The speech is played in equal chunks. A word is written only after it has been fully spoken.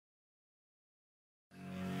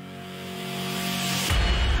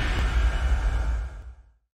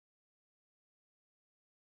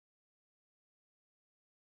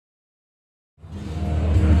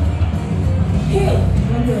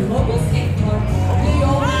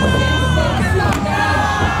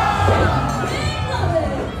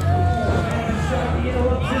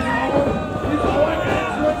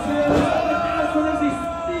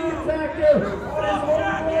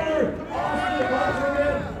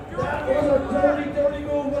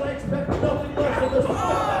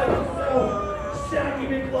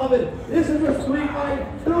McLovin. This is a street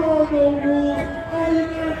fight. There are no rules. All you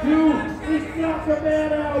gotta do is knock a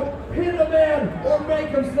man out, hit a man, or make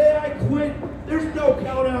him say I quit. There's no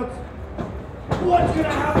countouts. What's gonna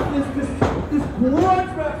happen is this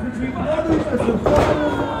grudge match between brothers as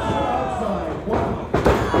survivors outside. Wow.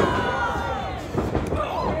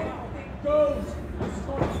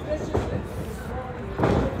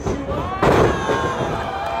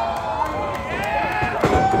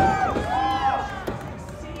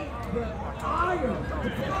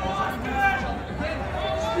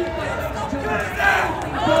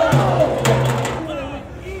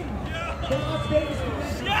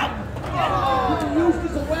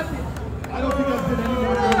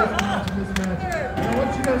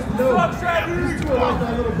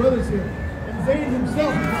 Brothers here, and Zane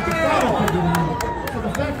himself is the battle figure. So the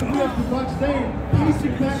fact that we have to watch Zane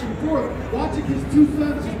pacing back and forth, watching his two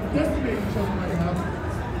sons decimate each other right now,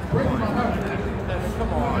 it's breaking my heart.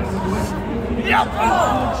 Come on. Yep! Oh!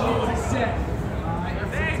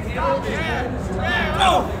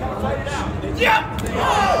 Yep!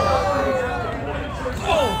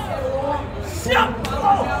 Oh! Yep!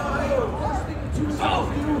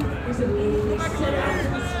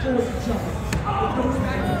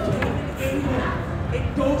 It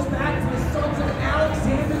goes back to the sons of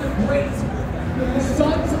Alexander the Great. The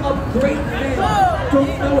sons of great men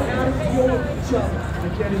don't know how to deal with each other. I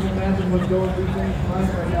can't even imagine what's going through Zane's mind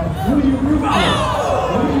right now. Who do you root for?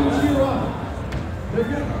 Who do you cheer on? They're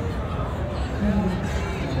good.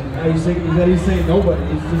 He's saying nobody.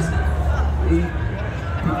 He's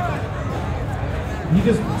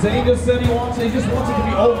just Zane just said he wants it. He just wants it to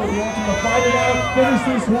be over. He wants him to fight it out, finish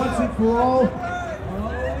this once and for all.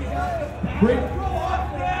 Great.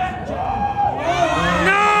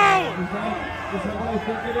 No! Is that what I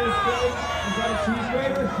think it is, Phil? Is that a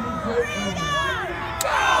cheesegrater?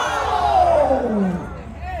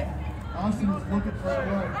 Austin is looking for a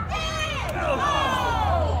run.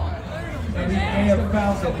 And he may have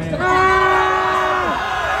found it, man.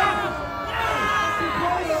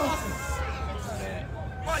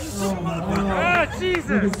 Oh,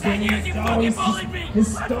 Jesus! His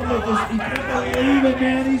stomach is, he can't believe it,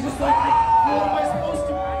 man. He's just like, what am I supposed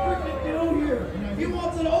to freaking do here? He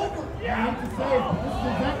wants it over. I have to say, this is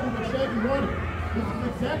exactly what Shaggy wanted. This is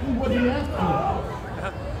exactly what he asked for.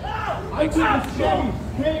 I witnessed Shaggy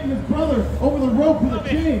carrying his brother over the rope with a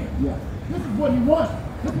chain. Yeah. This is what he wants.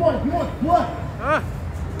 This one, he wants blood.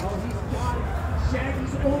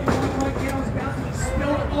 Shaggy's own blood right now is about to be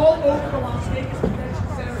spilled all over the Las Vegas Convention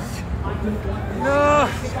Center. I don't want this. No!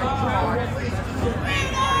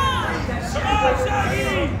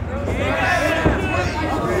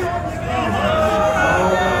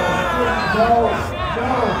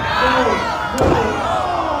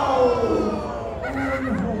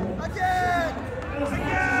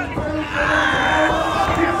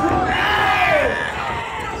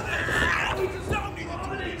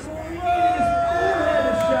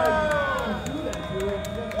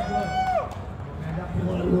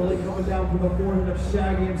 Down from the forehead of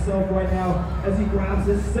Shaggy himself right now as he grabs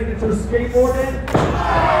his signature skateboard and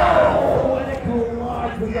it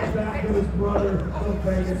collides with the back of his brother, the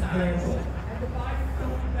Vegas family.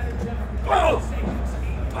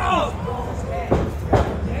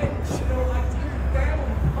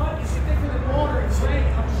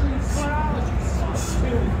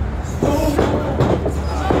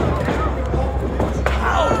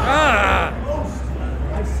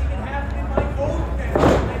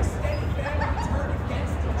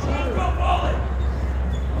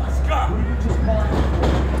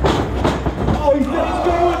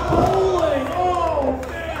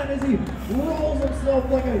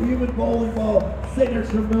 Like a human bowling ball.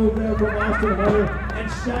 Signature move there from Austin Hunter. And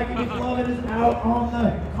Shaggy McLovin is out on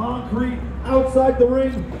the concrete outside the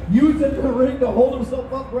ring, using the ring to hold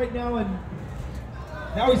himself up right now. And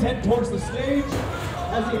now he's heading towards the stage.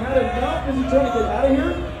 Has he had enough? Is he trying to get out of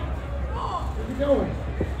here? Where's he going?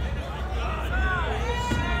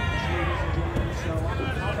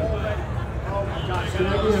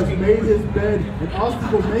 Shaggy has made his bed, and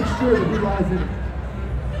Austin will make sure that he lies in it.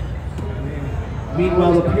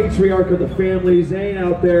 Meanwhile, the patriarch of the family, Zane,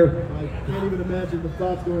 out there. I can't even imagine the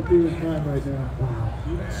thoughts going through his mind right now.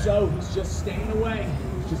 Even so, he's just staying away.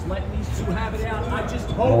 He's just letting these two have it out. I just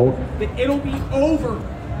hope that it'll be over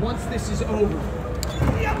once this is over.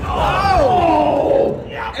 Oh!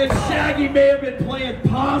 And Shaggy may have been playing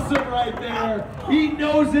possum right there. He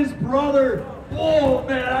knows his brother. Oh,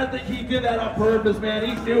 man, I think he did that on purpose, man.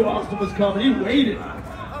 He knew Austin was coming. He waited.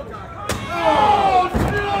 Oh,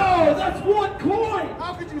 no! That's one coin!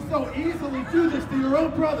 How could you so easily do this to your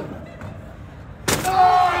own brother?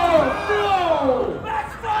 Oh, no!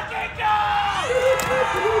 Let's fucking go!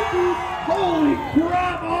 Holy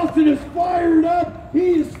crap, Austin is fired up.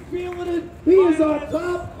 He is feeling it. He is on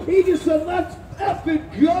top. He just said, let's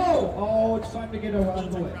effing go. Oh, it's time to get out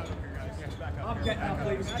of the way. I'm getting up,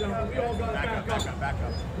 ladies and gentlemen. We all gotta back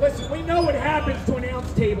up. Listen, we know what happens to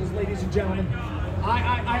announce tables, ladies and gentlemen.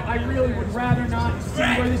 I really would rather not see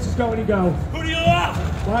where this is going to go. Who do you love?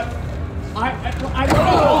 But I don't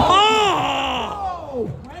know.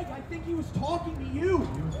 Oh! Greg, I think he was talking to you.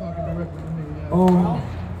 He was talking directly to me, yeah. Oh,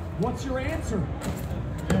 What's your answer?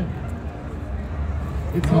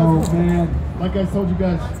 It's hard. oh man. Like I told you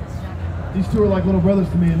guys, these two are like little brothers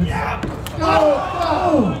to me, and it's...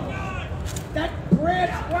 Oh! That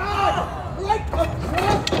brass rod right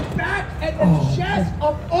across the back and the chest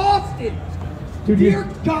of Austin. Dude, Dear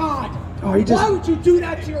God, Oh, he just- why would you do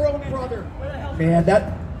that to your own brother? Man,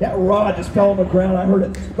 that rod just fell on the ground. I heard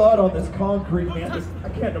it thud on this concrete, man. I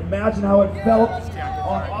can't imagine how it felt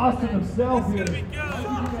on Austin himself here.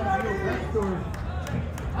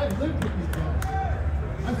 I've lived with these guys.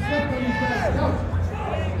 I've slept on these guys' couch.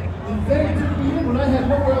 And they took me in when I had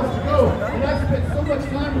nowhere else to go. And I've spent so much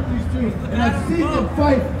time with these two. And I've seen them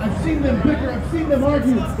fight. I've seen them bicker. I've seen them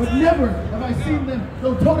argue. But never have I seen them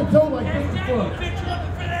go toe-to-toe like this before.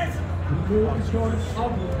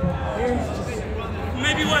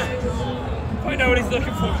 Maybe what? Find out what he's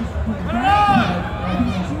looking for.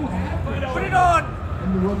 Put it on! And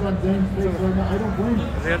the look on Dane's face right now, I don't blame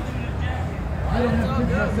him. I don't have kids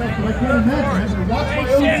myself, but I can't imagine having to watch my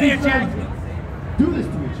own two sons do this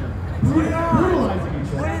to each other. Brutalizing each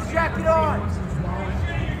Put other. his jacket on!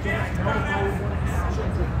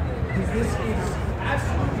 This is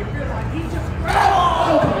absolutely a like he just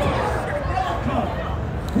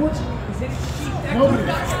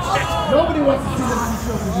Nobody wants to see their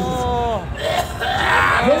children do this.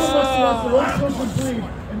 No one wants to watch their own children bleed,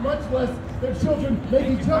 and much less their children make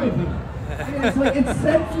each other bleed. Man, it's like, it's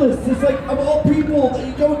senseless. It's like, of all people that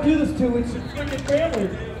you don't do this to, it's your freaking family.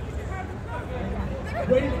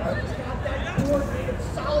 waiting for him. He's got that board made of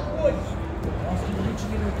solid wood. Austin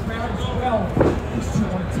reaching into the crowd as well. These two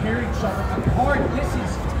want to tear each other apart. This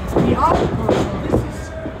is beyond personal. This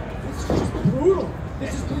is just brutal.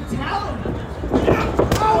 This is brutality.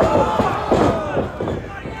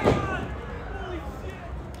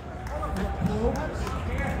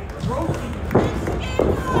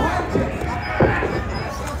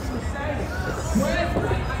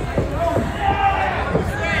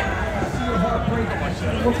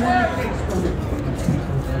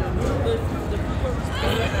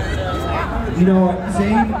 You know,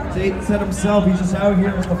 Zane said himself, he's just out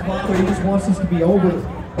here with the father, he just wants this to be over.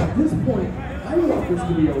 At this point, I want this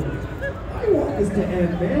to be over. I want this to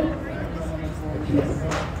end, man.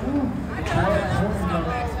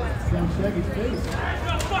 On Shaggy's face.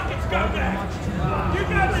 No fucking scumbag! You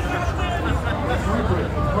got this,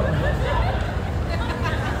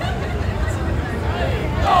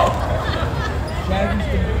 Shaggy's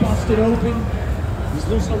been busted open. He's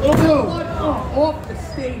losing a little bit of blood off the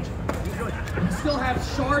stage. We still have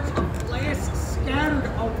shards of glass scattered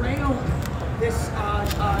around this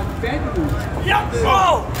venue. Yep!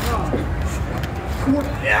 Oh!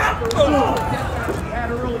 Yeah! We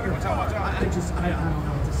had earlier. I don't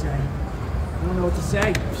know what to say. I don't know what to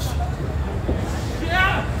say.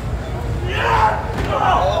 Yeah! Yeah!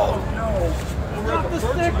 Oh, no! Stop the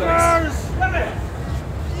stickers!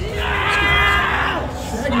 Yeah!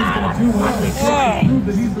 Shaggy's gonna do whatever it takes to prove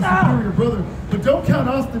that he's the superior brother. But don't count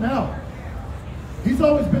Austin out. He's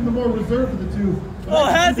always been the more reserved of the two. Oh,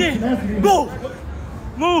 has he? Tenacity. Move!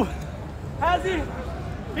 Move! Has he?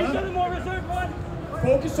 He's the more reserved one?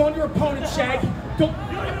 Focus on your opponent, Shag. Don't.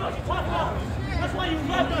 You don't even know what you're talking about. That's why you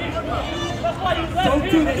left me. That's why you left Don't me.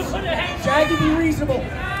 do You this. couldn't hang Shaggy, be reasonable.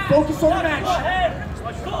 Focus on the Go match. ahead.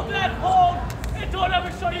 Go back home and don't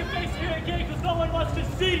ever show your face here again because no one wants to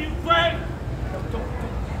see you, Frank.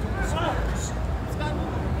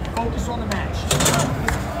 Focus on the match.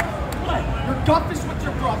 What? Your gut is with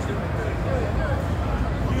your brother.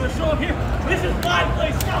 You gonna show up here? This is my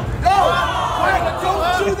place now. No! Frank,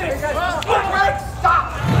 don't do this! Frank, stop!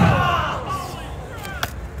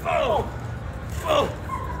 Oh! Oh!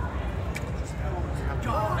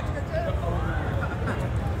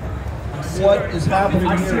 What is happening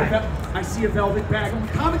here? I see a velvet bag on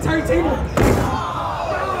the commentary table.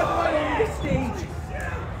 God, right on the stage.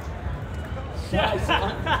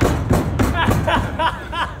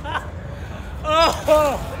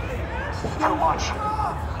 Oh! You gotta watch.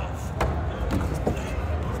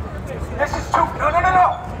 This is too. No.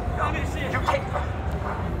 Let me see. You can't.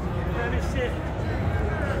 Let me see.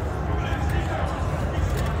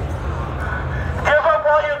 Give up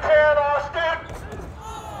while you can, Austin.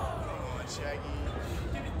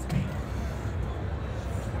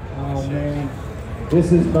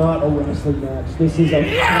 This is not a wrestling match. This is a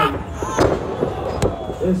fight.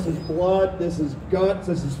 This is blood. This is guts.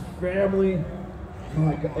 This is family.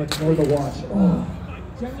 My God, it's more to watch. Oh.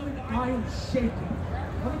 Gentlemen, I am shaking.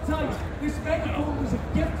 Let me tell you, this megaphone was a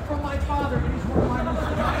gift from my father, and he's one of my most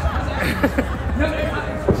prized possessions. No,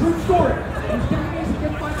 it's a true story. It was given me as a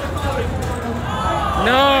gift by my father.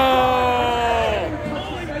 No!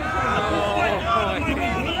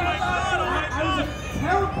 I was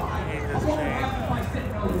terrified of what would happen if I said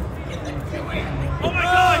no. Oh my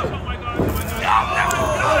God! Oh my God! Oh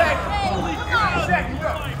my God!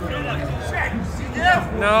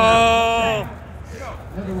 No!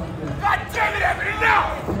 God damn it, Ebony, no!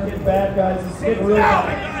 It's getting bad, guys. It's getting real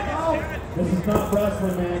bad. This is not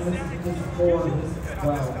wrestling, man. This is more. This is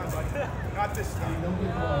wow. Not this time.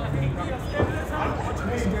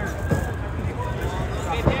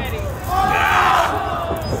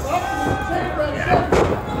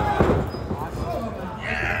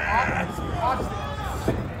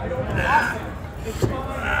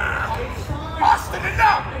 Austin,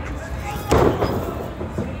 enough!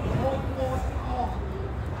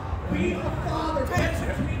 Be the father gets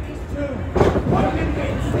between these two. What do you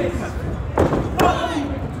think this is? That's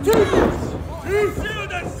two!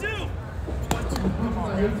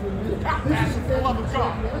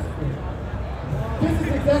 This is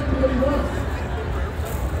exactly what he wants.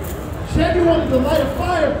 Shaggy wanted to light a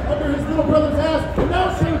fire under his little brother's ass, and now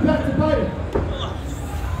it's coming back to bite him.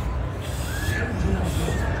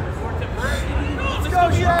 Let's go,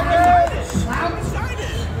 Shaggy! Loud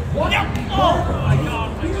excited. What? Yep. Oh my God!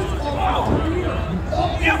 He is all career, all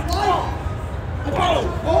his Yep. life. Against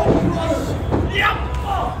your own brother. Yep!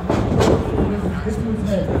 Hit to his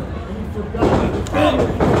head, and he forgot.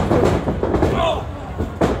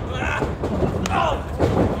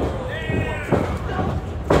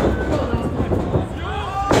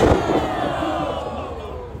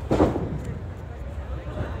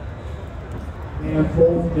 And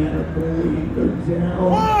both men are bleeding. They're down.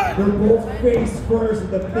 They're both face first in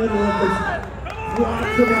the middle of this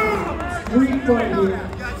approximate street fight here.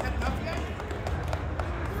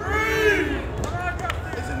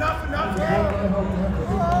 Is enough? I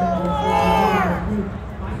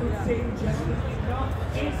would say just enough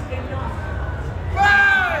is enough.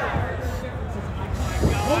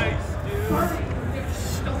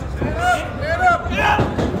 Get up! Yeah!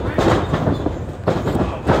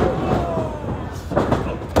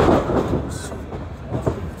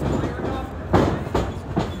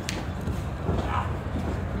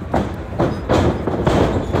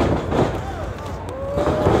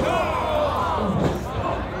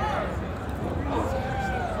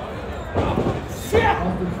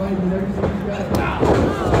 Austin fighting with everything he's got.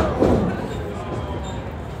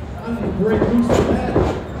 I'm gonna break loose from that.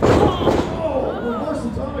 Oh, reverse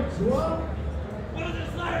atomic drop. What is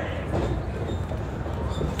this like?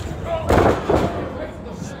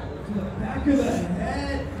 To the back of the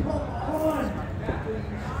head. Come on.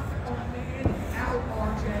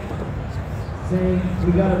 Zane, we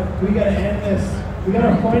gotta end this. We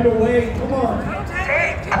gotta find a way. Come on.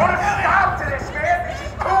 Dave, put a stop to this, man! This is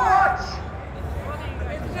too much!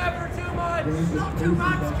 It's never too much! Not too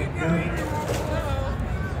much, keep doing it.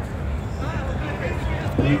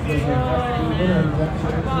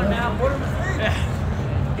 Come on now, put him asleep!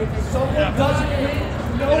 If someone doesn't win,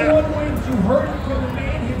 no one wins. You heard it from the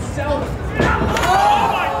man himself. Oh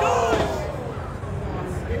my God!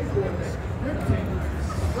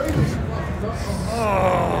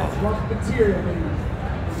 Rough material, baby.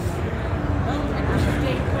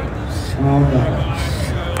 Oh no.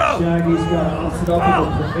 Shaggy's got Austin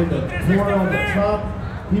up in the corner on the top.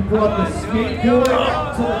 He brought the skateboard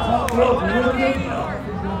up to the top rope with him.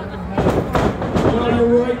 On the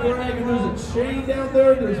right drag, and there's a chain down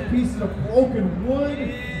there. There's pieces of broken wood.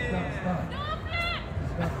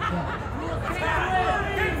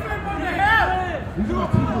 These are my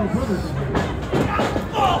two little brothers in here.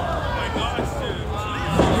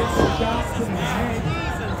 Shot to the head.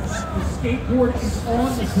 The skateboard is on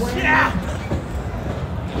the ground.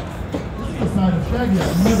 This is the side of Shaggy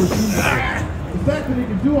I've never seen before. The fact that he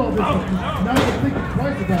can do all this, not even thinking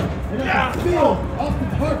twice about it. And I can feel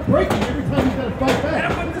Austin's heart breaking every time he's got to fight back.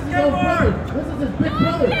 This is his own brother. This is his big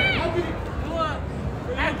brother. How can he...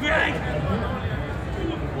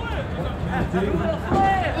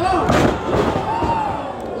 Oh!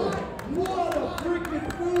 What a freaking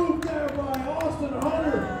move there by Austin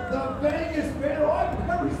Hunter, the Vegas man. I've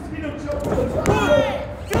never seen him jump on the top rope.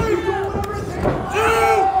 He's doing whatever it takes.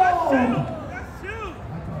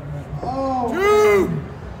 Oh!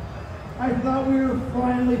 I thought we were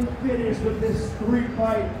finally finished with this street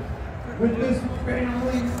fight, with this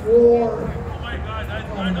family war. Oh my God!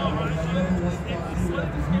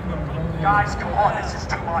 Guys, come on, this is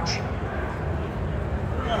too much.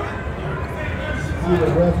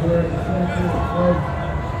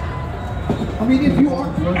 I mean, if you are...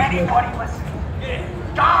 Anybody listen?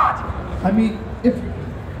 God! I mean, if...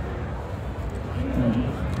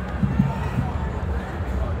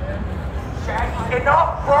 Shaggy,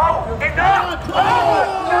 enough, bro! Enough!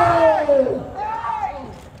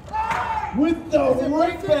 With the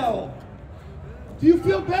ring bell. Do you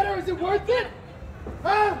feel better? Is it worth it?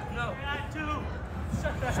 Huh? No. I do.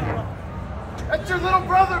 Shut the hell up. That's your little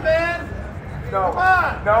brother, man. No. Come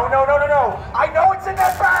on. No. I know it's in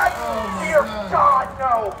that bag. Dear God,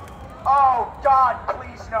 no. Oh, God,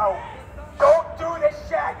 please, no. Don't do this,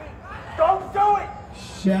 Shaggy. Don't do it.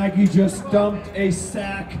 Shaggy just dumped a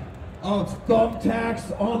sack of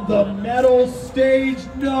thumbtacks on the metal stage.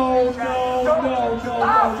 No. Don't do this.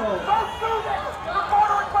 You're going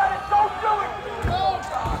to regret it. Don't do it.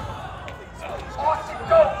 Austin,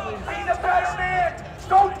 don't. Be the better man.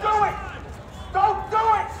 Don't do it. Don't do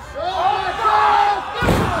it.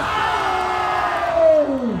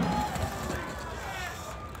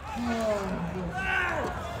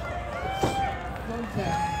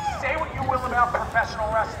 Say what you will about professional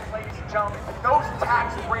wrestling, ladies and gentlemen. Those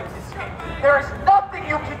tags break the skin. There is nothing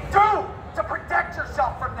you can do to protect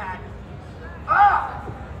yourself from that.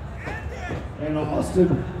 And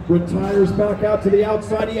Austin retires back out to the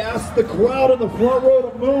outside. He asks the crowd in the front row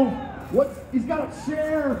to move. He's got a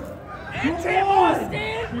chair. Come on.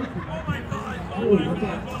 Austin! Oh my God! Oh my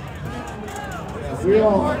God! We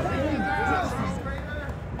all.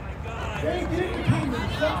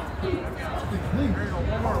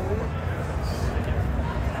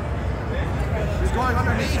 He's going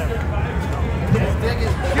underneath. Get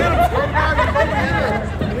him! Throw him down. He's going in there.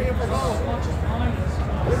 Bring him for goal.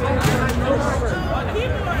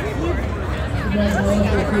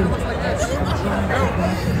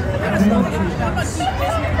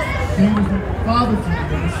 Father to me,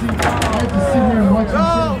 I have to sit here and watch him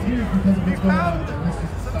shed tears because of what's going on.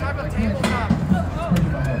 I can't stop.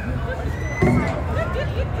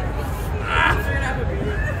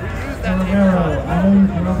 Romero, I know you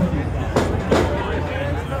can run with you.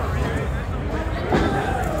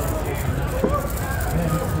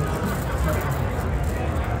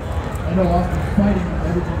 I know Austin's fighting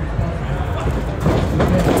everything he's possible.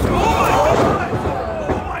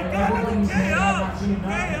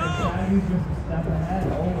 He's just a step ahead.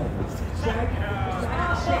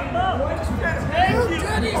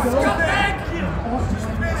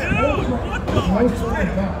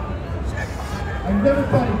 I never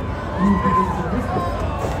thought he would be this sadistic.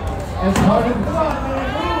 As hard as it's not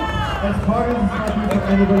for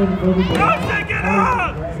anybody in the building. Austin, get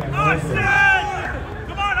up! Austin!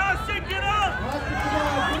 Come on, Austin, get up!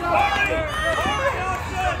 Hurry,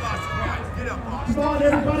 Austin! Come on,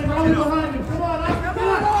 everybody, rally behind him. Come on, Austin, come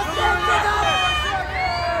on!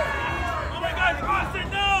 Oh my God, Austin,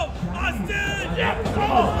 no! Austin! Yep!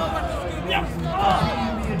 Yep! I've seen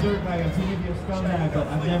him be a dirtbag, I've seen him be a scumbag, but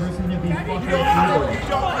I've never seen him be fucking evil.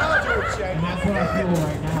 And that's what I feel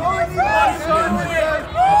right now.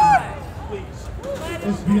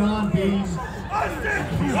 It's beyond being... Austin!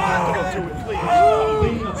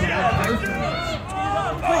 being a bad person.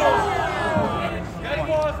 Get him,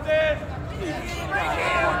 Austin!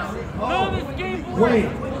 No, this game Wait.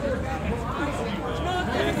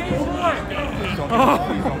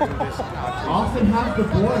 Austin has the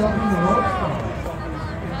board up in the ropes.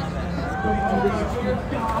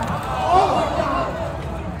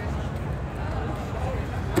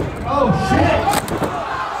 Oh shit!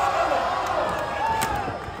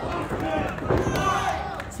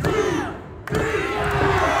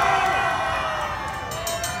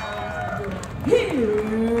 Here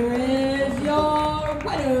is your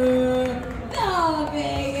winner, the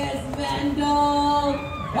biggest Vandal,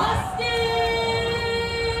 Austin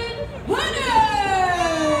Hunter!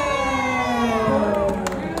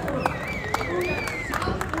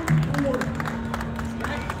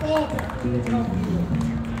 Oh,